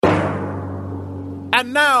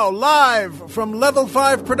And now, live from Level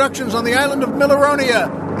 5 Productions on the island of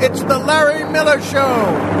Milleronia, it's The Larry Miller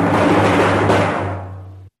Show.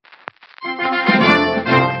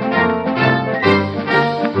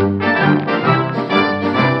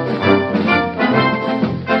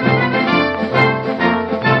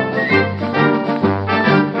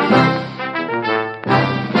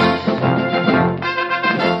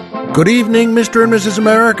 Good evening, Mr. and Mrs.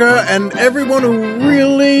 America, and everyone who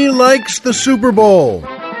really likes the Super Bowl.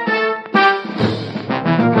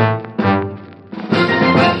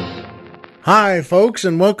 Hi, folks,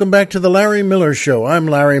 and welcome back to the Larry Miller Show. I'm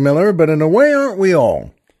Larry Miller, but in a way, aren't we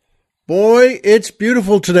all? Boy, it's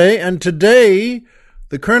beautiful today, and today,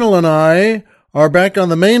 the Colonel and I are back on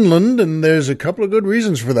the mainland, and there's a couple of good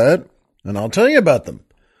reasons for that, and I'll tell you about them.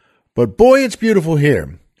 But boy, it's beautiful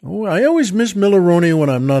here. Oh, I always miss Milleronia when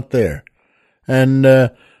I'm not there. And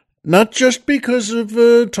not just because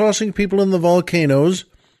of tossing people in the volcanoes,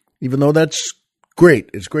 even though that's great.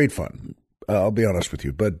 It's great fun. I'll be honest with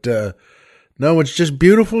you. But no, it's just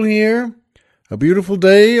beautiful here. A beautiful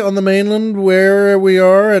day on the mainland where we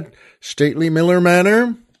are at Stately Miller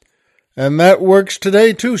Manor. And that works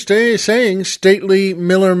today, too. Saying Stately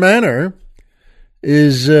Miller Manor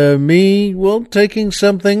is me, well, taking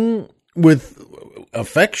something with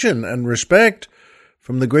affection and respect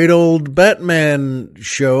from the great old Batman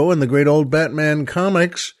show and the great old Batman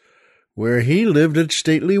comics where he lived at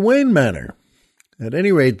Stately Wayne Manor. At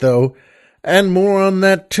any rate, though, and more on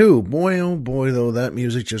that too. Boy, oh boy, though, that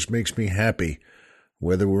music just makes me happy,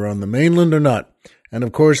 whether we're on the mainland or not. And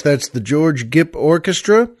of course, that's the George Gipp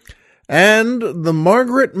Orchestra and the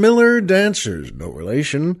Margaret Miller Dancers, no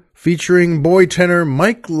relation, featuring boy tenor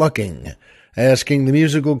Mike Lucking, asking the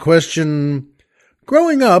musical question,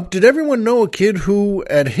 growing up, did everyone know a kid who,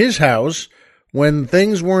 at his house, when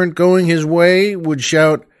things weren't going his way, would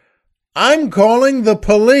shout, "I'm calling the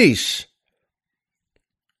police"?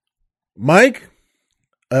 Mike,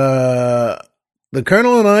 the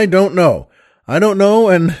Colonel and I don't know. I don't know,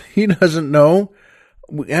 and he doesn't know.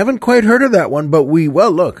 We haven't quite heard of that one, but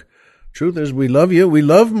look, truth is we love you. We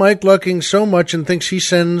love Mike Lucking so much and thinks he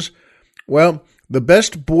sends, well, the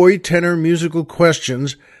best boy tenor musical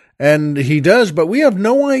questions. And he does, but we have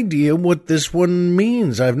no idea what this one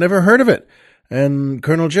means. I've never heard of it. And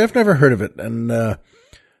Colonel Jeff never heard of it. And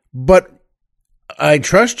but I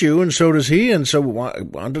trust you, and so does he, and so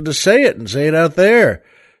wanted to say it and say it out there.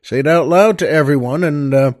 Say it out loud to everyone.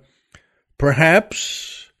 And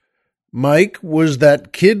perhaps Mike was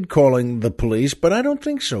that kid calling the police, but I don't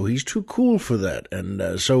think so. He's too cool for that.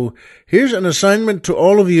 And so here's an assignment to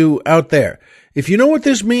all of you out there. If you know what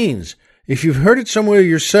this means, if you've heard it somewhere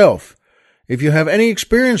yourself, if you have any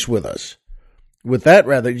experience with that,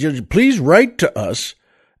 please write to us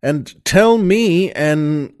and tell me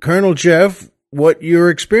and Colonel Jeff what your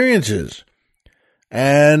experience is.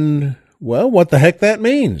 And, well, what the heck that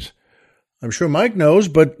means. I'm sure Mike knows,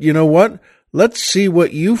 but you know what? Let's see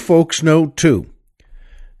what you folks know, too.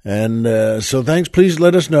 And so thanks, please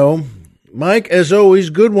let us know. Mike, as always,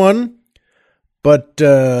 good one. But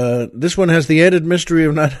this one has the added mystery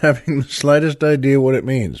of not having the slightest idea what it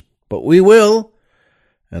means. But we will,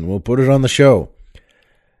 and we'll put it on the show.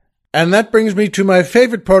 And that brings me to my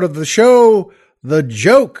favorite part of the show, the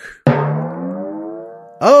joke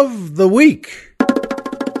of the week.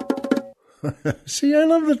 See, I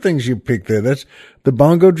love the things you pick there. That's the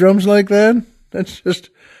bongo drums like that.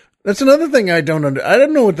 That's another thing I don't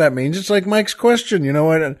know what that means. It's like Mike's question. You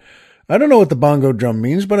know, I don't know what the bongo drum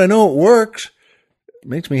means, but I know it works.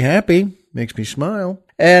 Makes me happy, makes me smile.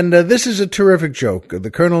 And this is a terrific joke. The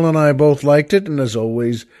Colonel and I both liked it, and as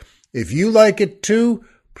always, if you like it too,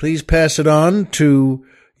 please pass it on to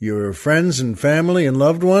your friends and family and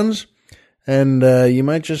loved ones, and you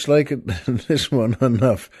might just like it, this one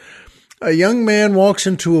enough. A young man walks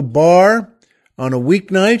into a bar on a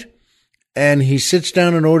weeknight, and he sits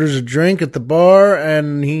down and orders a drink at the bar,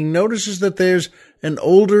 and he notices that there's an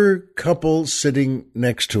older couple sitting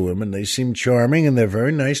next to him, and they seem charming, and they're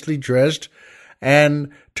very nicely dressed.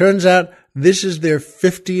 And turns out this is their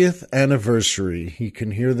 50th anniversary. He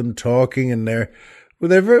can hear them talking, and they're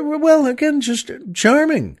very, well, again, just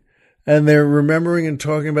charming. And they're remembering and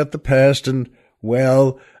talking about the past, and,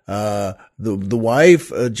 well, the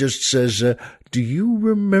wife just says, do you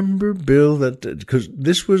remember, Bill, that, because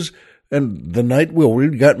this was, and the night we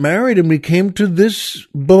got married and we came to this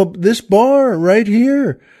bar right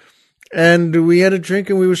here. And we had a drink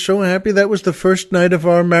and we were so happy. That was the first night of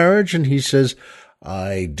our marriage. And he says,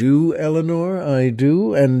 I do, Eleanor, I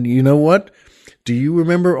do. And you know what? Do you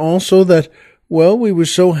remember also that, well, we were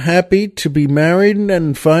so happy to be married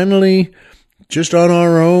and finally just on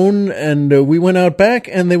our own, and we went out back,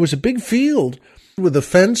 and there was a big field with a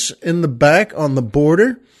fence in the back on the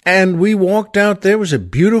border, and we walked out there. It was a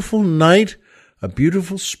beautiful night, a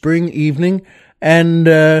beautiful spring evening, and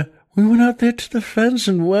we went out there to the fence,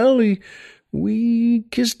 and, well, we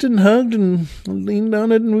kissed and hugged and leaned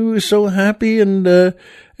on it, and we were so happy, and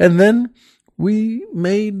then we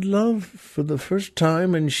made love for the first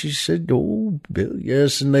time, and she said, "Oh, Bill,"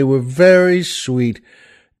 yes, and they were very sweet.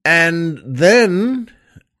 And then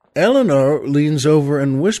Eleanor leans over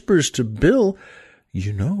and whispers to Bill,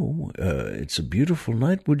 it's a beautiful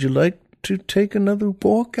night. Would you like to take another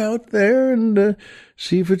walk out there and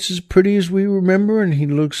see if it's as pretty as we remember?" And he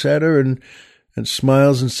looks at her and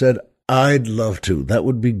smiles and said, "I'd love to. That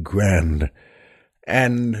would be grand."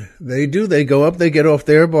 And they do. They go up, they get off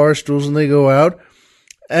their bar stools, and they go out.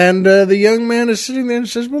 And the young man is sitting there and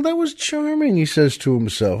says, "Well, that was charming," he says to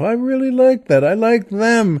himself. "I really like that. I like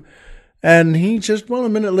them." And he just, a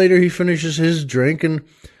minute later, he finishes his drink and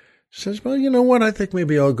says, "Well, you know what? I think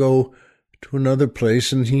maybe I'll go to another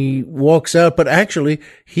place." And he walks out. But actually,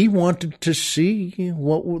 he wanted to see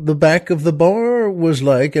what the back of the bar was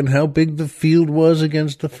like and how big the field was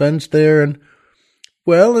against the fence there. And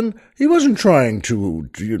he wasn't trying to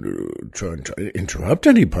interrupt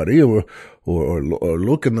anybody or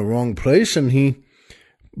look in the wrong place. And he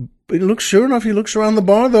looks, sure enough, he looks around the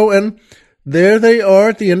bar, though, and there they are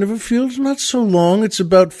at the end of a field. Not so long. It's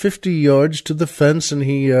about 50 yards to the fence.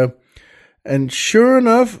 And and sure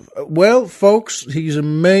enough, folks, he's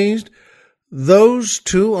amazed. Those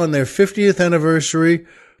two on their 50th anniversary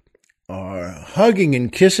are hugging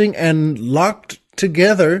and kissing and locked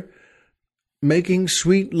together, making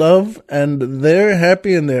sweet love, and they're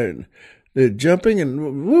happy, and they're jumping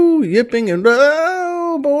and woo, yipping, and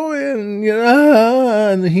oh boy,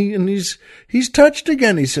 and he's touched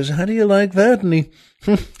again. He says, "How do you like that?" And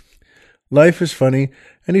life is funny,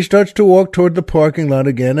 and he starts to walk toward the parking lot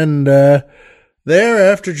again, and there,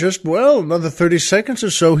 after just another 30 seconds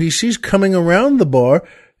or so, he sees coming around the bar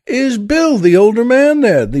is Bill, the older man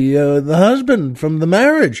there, the husband from the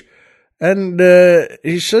marriage. And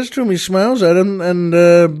he says to him, he smiles at him, and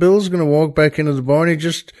Bill's going to walk back into the bar, and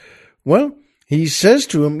he says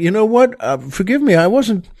to him, "You know what? Forgive me, I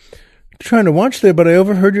wasn't trying to watch there, but I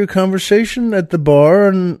overheard your conversation at the bar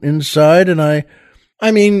and inside, and I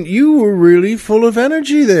mean, you were really full of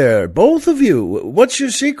energy there, both of you. What's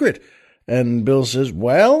your secret?" And Bill says,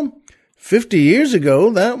 50 years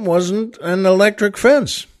ago, that wasn't an electric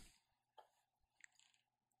fence."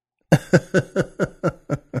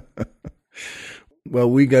 Well,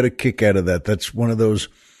 we got a kick out of that. That's one of those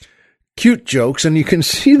cute jokes, and you can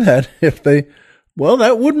see that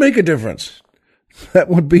that would make a difference.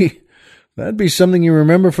 That'd be something you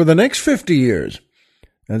remember for the next 50 years.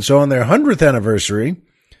 And so on their 100th anniversary,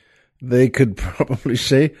 they could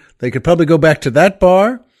probably go back to that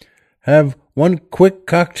bar, have one quick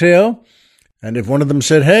cocktail, and if one of them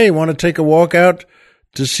said, "Hey, want to take a walk out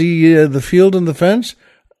to see the field and the fence?"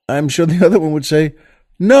 I'm sure the other one would say,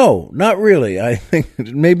 "No, not really. I think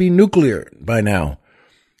it may be nuclear by now."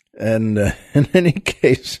 And in any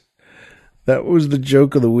case, that was the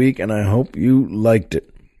joke of the week, and I hope you liked it,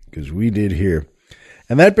 because we did here.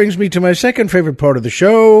 And that brings me to my second favorite part of the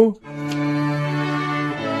show,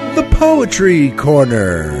 the Poetry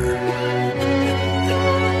Corner.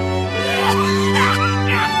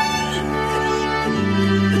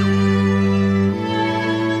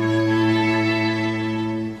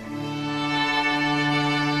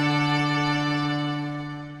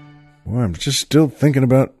 I'm just still thinking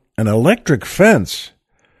about an electric fence.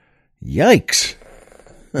 Yikes.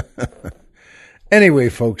 Anyway,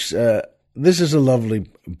 folks, this is a lovely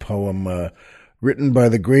poem written by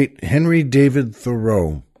the great Henry David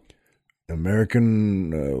Thoreau,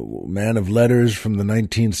 American man of letters from the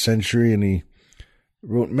 19th century, and he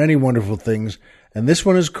wrote many wonderful things. And this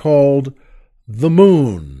one is called "The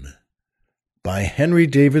Moon" by Henry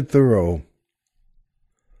David Thoreau.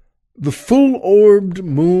 The full-orbed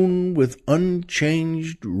moon with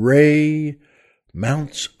unchanged ray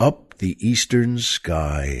mounts up the eastern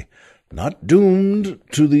sky, not doomed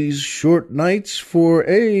to these short nights for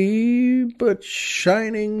aye, but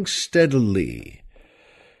shining steadily.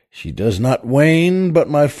 She does not wane, but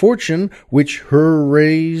my fortune, which her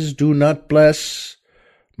rays do not bless,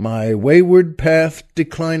 my wayward path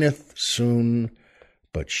declineth soon,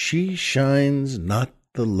 but she shines not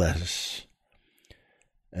the less.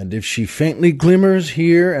 And if she faintly glimmers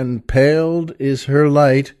here, and paled is her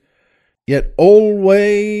light, yet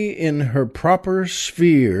alway in her proper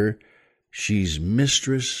sphere she's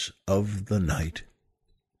mistress of the night.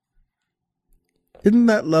 Isn't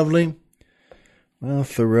that lovely? Well,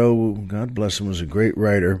 Thoreau, God bless him, was a great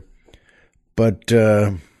writer, but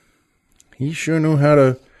he sure knew how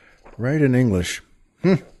to write in English.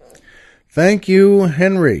 Thank you,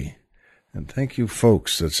 Henry. And thank you,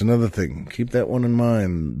 folks. That's another thing. Keep that one in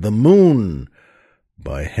mind. The Moon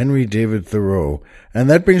by Henry David Thoreau. And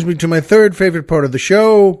that brings me to my third favorite part of the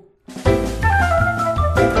show,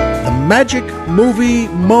 the Magic Movie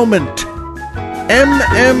Moment.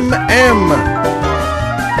 MMM.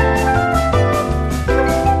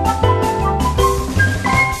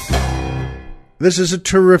 This is a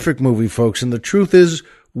terrific movie, folks, and the truth is,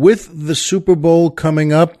 with the Super Bowl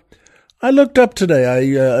coming up, I looked up today.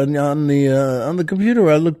 On the computer,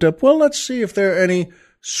 I looked up. Well, let's see if there are any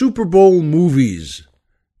Super Bowl movies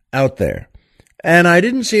out there, and I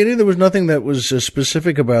didn't see any. There was nothing that was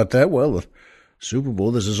specific about that. Well, the Super Bowl.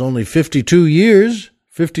 This is only 52 years,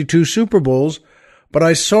 52 Super Bowls, but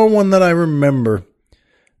I saw one that I remember,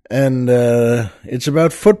 and it's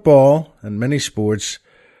about football and many sports.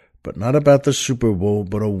 But not about the Super Bowl,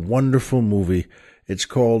 but a wonderful movie. It's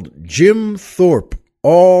called Jim Thorpe,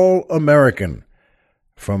 All-American,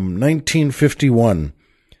 from 1951.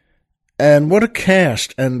 And what a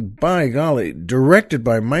cast, and by golly, directed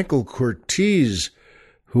by Michael Curtiz,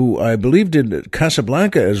 who I believe did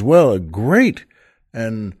Casablanca as well, a great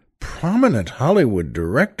and prominent Hollywood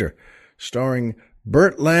director, starring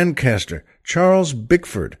Burt Lancaster, Charles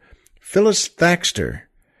Bickford, Phyllis Thaxter,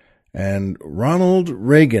 and Ronald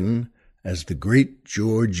Reagan as the great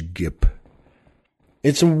George Gipp.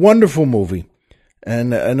 It's a wonderful movie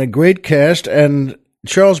and a great cast. And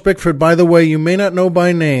Charles Bickford, by the way, you may not know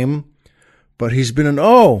by name, but he's been in,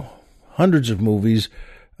 hundreds of movies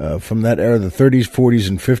from that era, the 30s, 40s,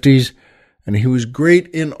 and 50s, and he was great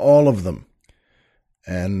in all of them.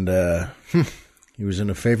 And he was in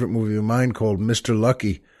a favorite movie of mine called Mr.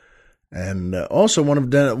 Lucky. And also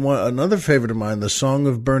another favorite of mine, The Song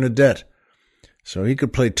of Bernadette. So he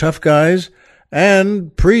could play tough guys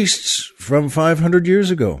and priests from 500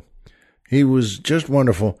 years ago. He was just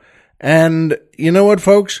wonderful. And you know what,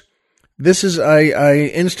 folks? This is, I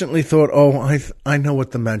instantly thought, I know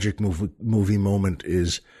what the magic movie moment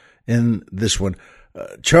is in this one.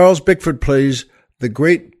 Charles Bickford plays the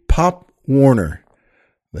great Pop Warner,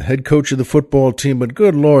 the head coach of the football team, but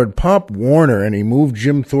good Lord, Pop Warner, and he moved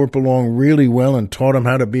Jim Thorpe along really well and taught him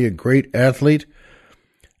how to be a great athlete.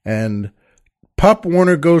 And Pop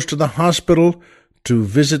Warner goes to the hospital to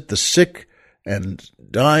visit the sick and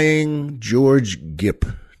dying George Gipp.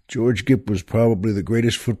 George Gipp was probably the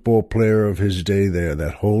greatest football player of his day there,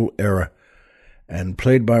 that whole era, and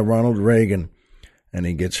played by Ronald Reagan. And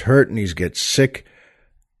he gets hurt and he gets sick,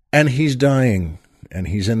 and he's dying. And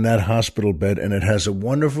he's in that hospital bed, and it has a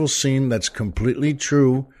wonderful scene that's completely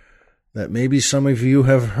true that maybe some of you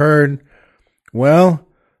have heard. Well,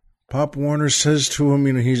 Pop Warner says to him,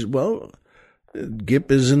 Gipp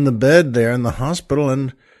is in the bed there in the hospital,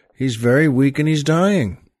 and he's very weak and he's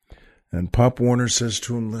dying. And Pop Warner says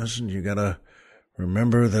to him, listen, you got to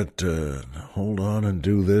remember that, hold on and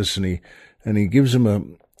do this. And he gives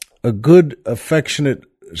him a good, affectionate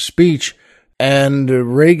speech. And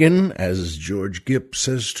Reagan, as George Gipp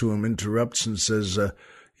says to him, interrupts and says,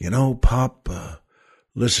 Pop,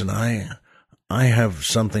 listen, I have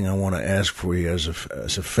something I want to ask for you as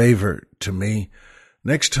a favor to me.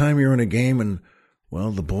 Next time you're in a game and,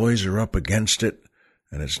 the boys are up against it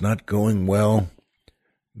and it's not going well,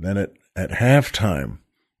 then at halftime,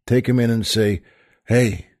 take him in and say,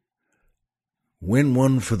 hey, win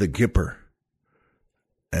one for the Gipper.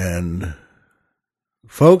 And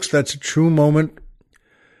folks, that's a true moment,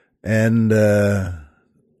 and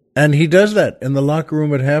he does that in the locker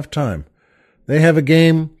room at halftime. They have a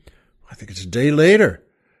game, I think it's a day later,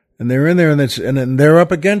 and they're in there, and they're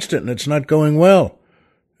up against it, and it's not going well.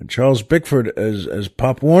 And Charles Bickford, as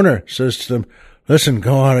Pop Warner, says to them, "Listen,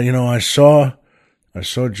 go on. I saw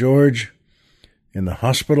George in the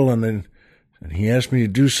hospital, and he asked me to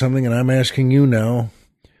do something, and I'm asking you now.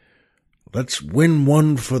 Let's win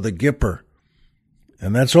one for the Gipper."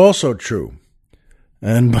 And that's also true.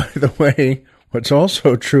 And by the way, what's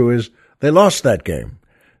also true is they lost that game.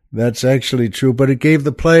 That's actually true, but it gave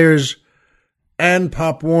the players and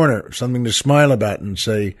Pop Warner something to smile about and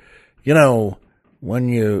say, when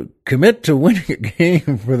you commit to winning a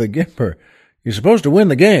game for the Gipper, you're supposed to win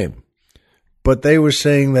the game. But they were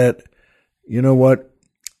saying that, you know what?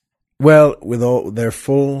 Well, with all their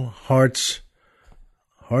full hearts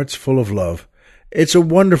full of love. It's a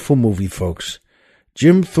wonderful movie, folks.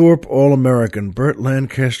 Jim Thorpe, All-American. Burt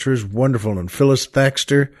Lancaster is wonderful. And Phyllis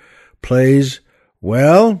Thaxter plays,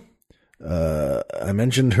 I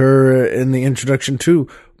mentioned her in the introduction too,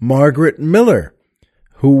 Margaret Miller,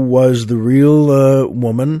 who was the real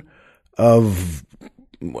woman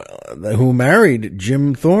who married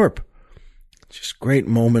Jim Thorpe. Just great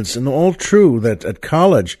moments, and all true that at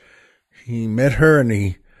college he met her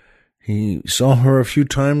and he saw her a few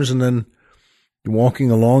times, and then walking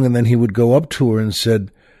along, and then he would go up to her and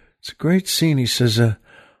said, it's a great scene. He says,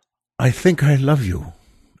 I think I love you,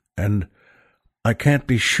 and I can't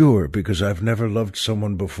be sure because I've never loved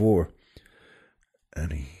someone before.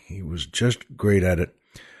 And he was just great at it.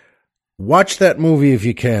 Watch that movie if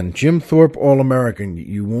you can. Jim Thorpe, All-American.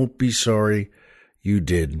 You won't be sorry you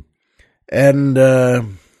did.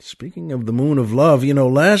 And speaking of the moon of love,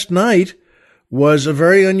 last night was a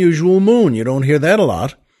very unusual moon. You don't hear that a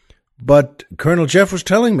lot. But Colonel Jeff was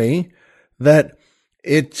telling me that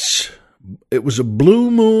it was a blue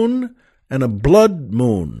moon and a blood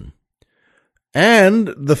moon.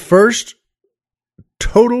 And the first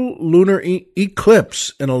total lunar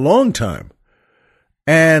eclipse in a long time.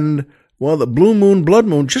 And, well, the blue moon, blood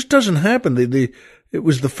moon just doesn't happen. It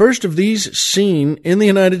was the first of these seen in the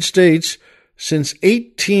United States since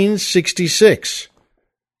 1866.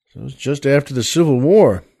 So it was just after the Civil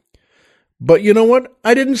War. But you know what?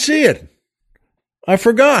 I didn't see it. I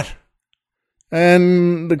forgot.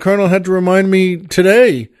 And the colonel had to remind me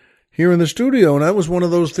today here in the studio, and that was one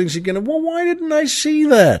of those things again. Well, why didn't I see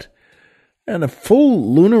that? And a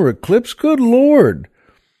full lunar eclipse? Good Lord.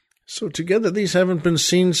 So together these haven't been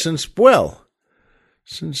seen since the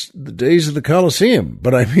days of the Colosseum.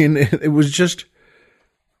 But I mean, it was just,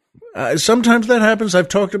 sometimes that happens. I've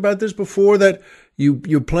talked about this before, that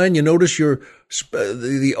you plan, you notice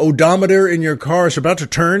the odometer in your car is about to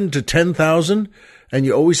turn to 10,000, and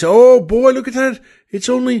you always say, oh boy, look at that. It's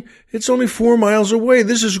only 4 miles away.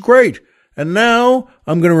 This is great. And now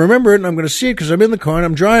I'm going to remember it, and I'm going to see it because I'm in the car and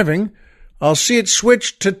I'm driving. I'll see it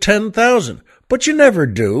switch to 10,000. But you never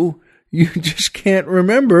do. You just can't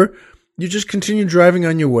remember. You just continue driving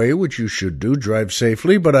on your way, which you should do, drive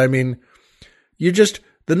safely. But I mean, the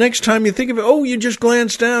next time you think of it, you just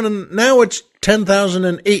glance down and now it's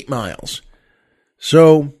 10,008 miles.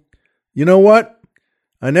 So, you know what?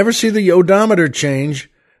 I never see the odometer change,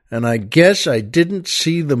 and I guess I didn't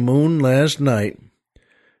see the moon last night.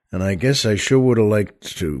 And I guess I sure would have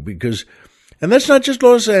liked to, because, and that's not just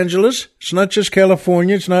Los Angeles, it's not just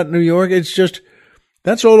California, it's not New York,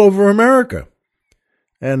 that's all over America.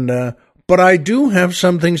 And, but I do have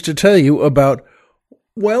some things to tell you about,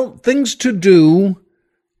 things to do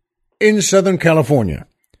in Southern California.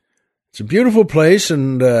 It's a beautiful place,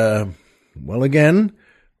 and, again,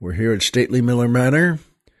 we're here at Stately Miller Manor.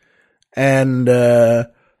 And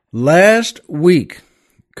last week,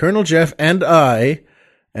 Colonel Jeff and I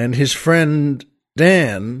and his friend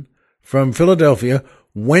Dan from Philadelphia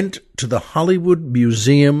went to the Hollywood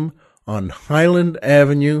Museum on Highland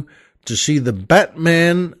Avenue to see the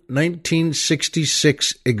Batman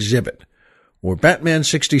 1966 exhibit, or Batman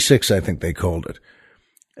 66, I think they called it.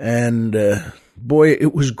 And boy,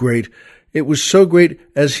 it was great. It was so great.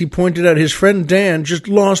 As he pointed out, his friend Dan just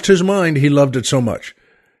lost his mind. He loved it so much.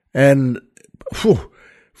 And,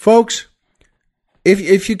 folks,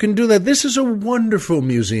 if you can do that, this is a wonderful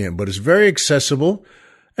museum, but it's very accessible.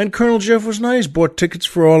 And Colonel Jeff was nice, bought tickets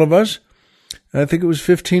for all of us. I think it was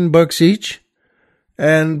 $15 each.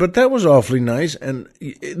 But that was awfully nice. And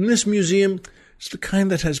in this museum, it's the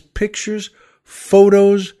kind that has pictures,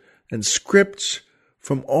 photos, and scripts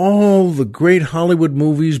from all the great Hollywood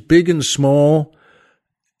movies, big and small.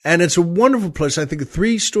 And it's a wonderful place. I think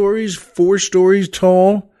 4 stories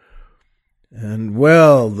tall. And,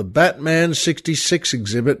 the Batman 66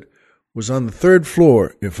 exhibit was on the 3rd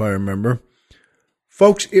floor, if I remember.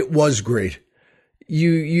 Folks, it was great.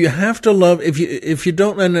 You have to love, if you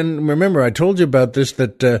don't, and then remember, I told you about this,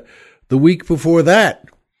 that the week before that,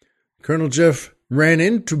 Colonel Jeff ran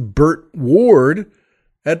into Burt Ward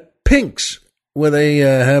at Pink's, where they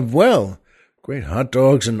have, great hot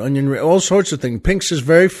dogs and onion rings, all sorts of things. Pink's is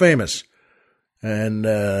very famous. And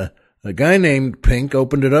a guy named Pink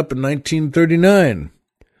opened it up in 1939,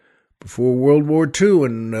 before World War II.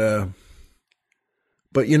 And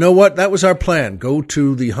but you know what? That was our plan. Go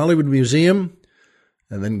to the Hollywood Museum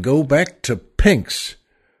and then go back to Pink's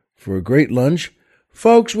for a great lunch.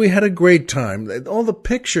 Folks, we had a great time. All the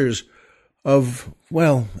pictures of,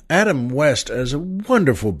 Adam West as a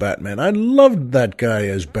wonderful Batman. I loved that guy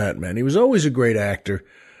as Batman. He was always a great actor.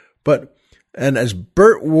 And as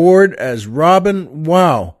Burt Ward as Robin,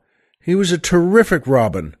 he was a terrific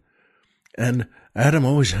Robin. And Adam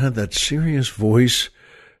always had that serious voice,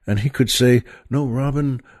 and he could say, "No,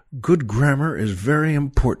 Robin, good grammar is very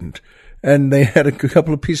important." And they had a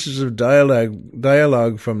couple of pieces of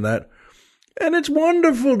dialogue from that. And it's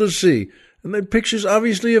wonderful to see. And they had pictures,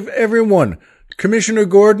 obviously, of everyone. Commissioner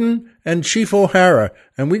Gordon and Chief O'Hara.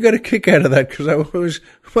 And we got a kick out of that because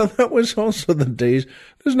that was also the days.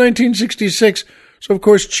 It was 1966. So, of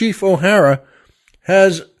course, Chief O'Hara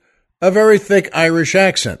has a very thick Irish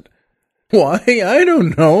accent. Why? I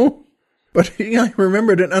don't know. But I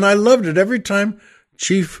remembered it, and I loved it. Every time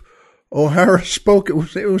Chief O'Hara spoke, it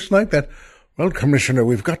was like that. Well, Commissioner,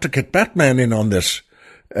 we've got to get Batman in on this.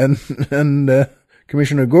 And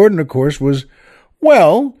Commissioner Gordon, of course, was,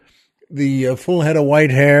 well, the full head of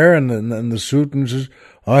white hair and the suit, and says,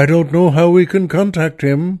 I don't know how we can contact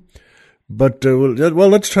him, but, well,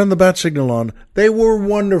 let's turn the bat signal on. They were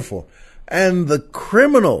wonderful. And the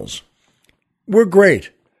criminals were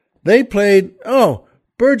great. They played,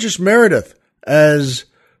 Burgess Meredith as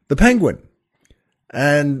the Penguin,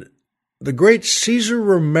 and the great Cesar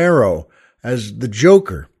Romero as the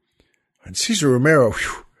Joker. And Cesar Romero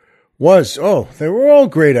they were all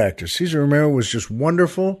great actors. Cesar Romero was just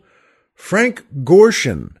wonderful. Frank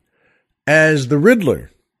Gorshin as the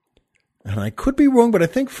Riddler. And I could be wrong, but I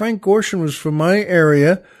think Frank Gorshin was from my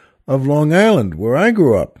area of Long Island, where I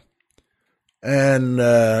grew up. And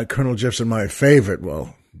Colonel Jeffson, my favorite,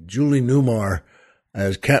 Julie Newmar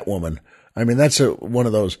as Catwoman. I mean, that's one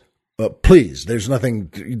of those, please, there's nothing,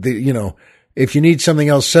 if you need something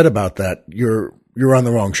else said about that, you're on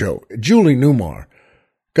the wrong show. Julie Newmar,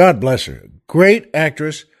 God bless her, great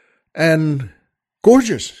actress and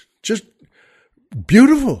gorgeous, just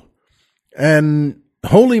beautiful and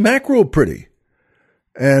holy mackerel pretty.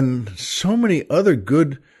 And so many other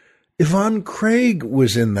good. Yvonne Craig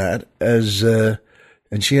was in that as, and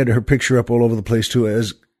she had her picture up all over the place too,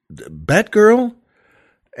 as Batgirl,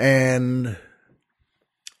 and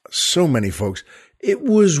so many folks. It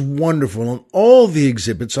was wonderful, and all the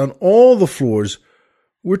exhibits on all the floors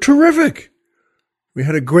were terrific. We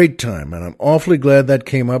had a great time, and I'm awfully glad that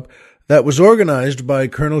came up. That was organized by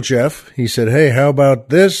Colonel Jeff. He said, hey, how about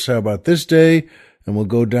this? How about this day? And we'll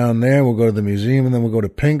go down there, we'll go to the museum, and then we'll go to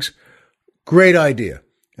Pink's. Great idea.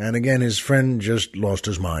 And again, his friend just lost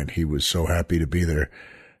his mind. He was so happy to be there.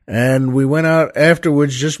 And we went out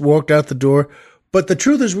afterwards, just walked out the door. But the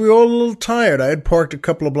truth is, we were all a little tired. I had parked a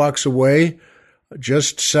couple of blocks away,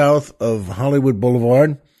 just south of Hollywood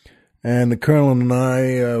Boulevard. And the Colonel and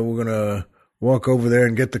I were going to walk over there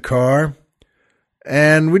and get the car.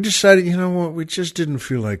 And we decided, you know what, we just didn't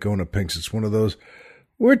feel like going to Pink's. It's one of those,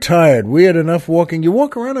 we're tired. We had enough walking. You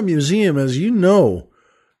walk around a museum, as you know,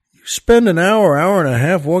 you spend an hour and a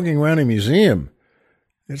half walking around a museum.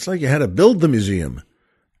 It's like you had to build the museum.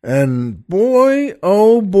 And boy,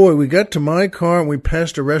 oh boy, we got to my car and we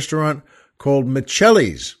passed a restaurant called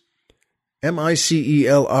Michelli's.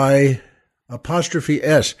 M-I-C-E-L-I''S.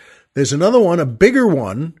 There's another one, a bigger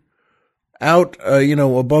one, out,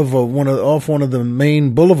 above off one of the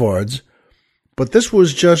main boulevards. But this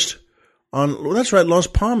was just on, that's right, Las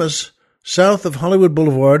Palmas, south of Hollywood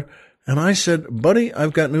Boulevard. And I said, buddy,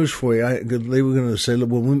 I've got news for you. They were going to say,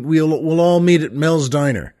 we'll all meet at Mel's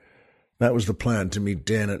Diner. That was the plan, to meet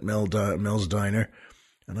Dan at Mel's Diner.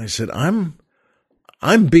 And I said, I'm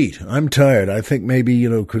beat. I'm tired. I think maybe,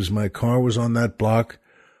 because my car was on that block.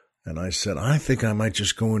 And I said, I think I might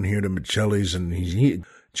just go in here to Michelli's. And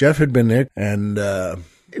Jeff had been there, and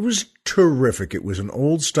it was terrific. It was an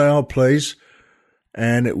old-style place,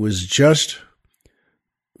 and it was just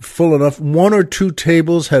full enough. One or two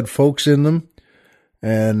tables had folks in them,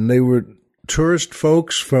 and they were tourist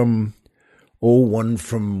folks from, one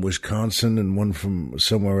from Wisconsin and one from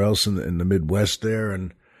somewhere else in the Midwest there,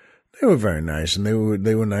 and they were very nice, and they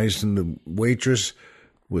were nice, and the waitress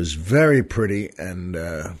was very pretty, and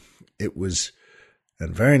it was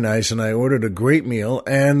very nice, and I ordered a great meal,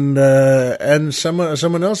 and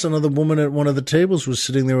someone else, another woman at one of the tables was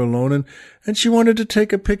sitting there alone, and she wanted to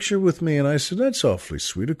take a picture with me, and I said, that's awfully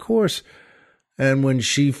sweet, of course. And when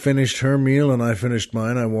she finished her meal and I finished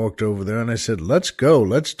mine, I walked over there and I said, let's go,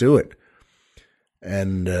 let's do it.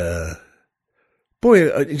 And, boy,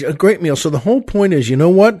 a great meal. So the whole point is, you know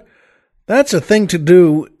what? That's a thing to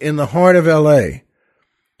do in the heart of L.A.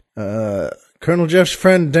 Colonel Jeff's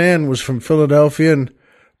friend Dan was from Philadelphia,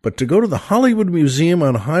 but to go to the Hollywood Museum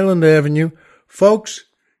on Highland Avenue, folks,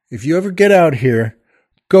 if you ever get out here,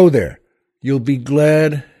 go there. You'll be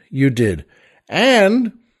glad you did.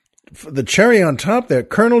 And for the cherry on top there,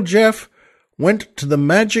 Colonel Jeff went to the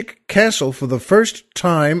Magic Castle for the first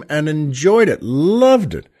time and enjoyed it,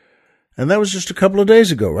 loved it. And that was just a couple of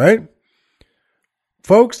days ago, right?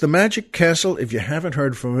 Folks, the Magic Castle, if you haven't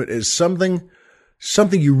heard from it, is something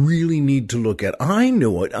you really need to look at. I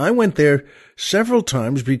knew it. I went there several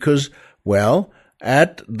times because, well,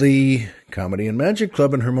 at the Comedy and Magic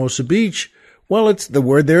Club in Hermosa Beach, Well, it's the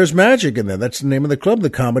word there is magic in there. That's the name of the club, the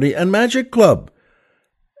Comedy and Magic Club.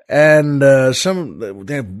 And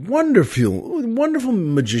they have wonderful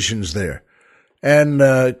magicians there. And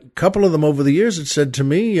a couple of them over the years had said to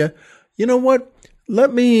me, you know what,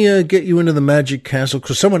 let me get you into the Magic Castle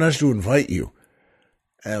because someone has to invite you.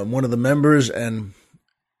 One of the members, and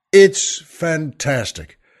it's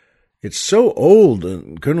fantastic. It's so old.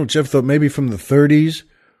 And Colonel Jeff thought maybe from the 30s.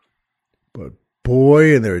 But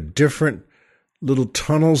boy, and there are different little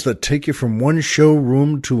tunnels that take you from one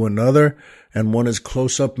showroom to another, and one is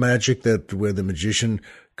close-up magic where the magician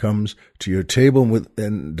comes to your table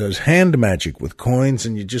and does hand magic with coins,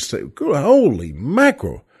 and you just say, holy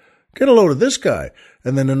mackerel, get a load of this guy.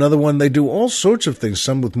 And then another one, they do all sorts of things,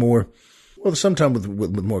 some with more, well, sometimes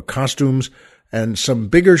with more costumes, and some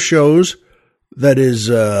bigger shows. That is,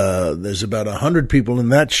 there's about 100 people in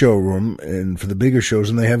that showroom, and for the bigger shows,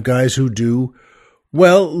 and they have guys who do,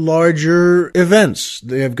 well, larger events.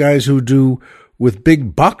 They have guys who do with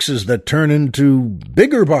big boxes that turn into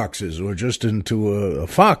bigger boxes or just into a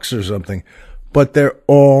fox or something. But they're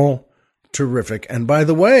all terrific. And by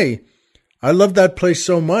the way, I love that place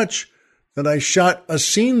so much that I shot a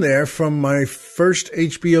scene there from my first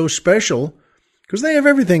HBO special, because they have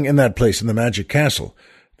everything in that place in the Magic Castle.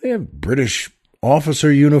 They have British officer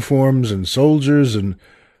uniforms and soldiers and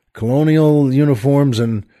colonial uniforms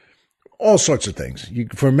and all sorts of things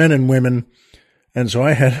for men and women. And so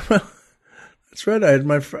I had, that's right, I had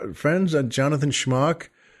my friends, Jonathan Schmock,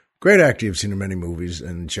 great actor, you've seen in many movies,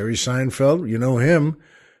 and Jerry Seinfeld, you know him,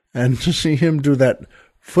 and to see him do that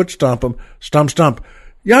foot stomp, stomp,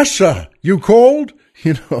 Yasha, you called?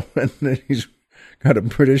 You know, and then he's got a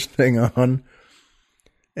British thing on.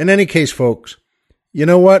 In any case, folks, you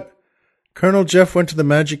know what? Colonel Jeff went to the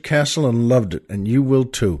Magic Castle and loved it, and you will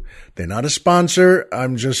too. They're not a sponsor.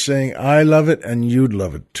 I'm just saying I love it, and you'd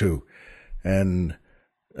love it too. And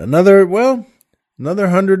another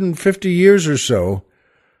 150 years or so,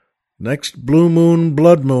 next blue moon,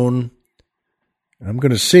 blood moon, I'm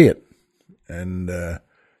going to see it. And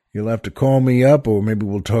you'll have to call me up, or maybe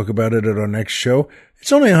we'll talk about it at our next show.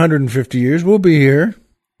 It's only 150 years. We'll be here.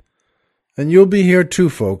 And you'll be here too,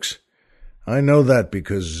 folks. I know that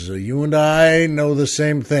because you and I know the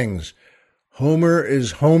same things. Homer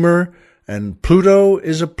is Homer, and Pluto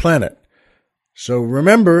is a planet. So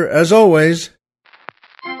remember, as always,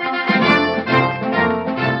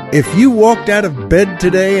 if you walked out of bed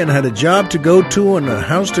today and had a job to go to and a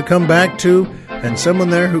house to come back to, and someone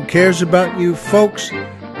there who cares about you, folks,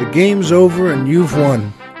 the game's over and you've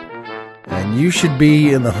won. And you should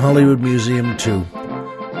be in the Hollywood Museum too.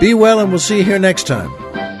 Be well, and we'll see you here next time.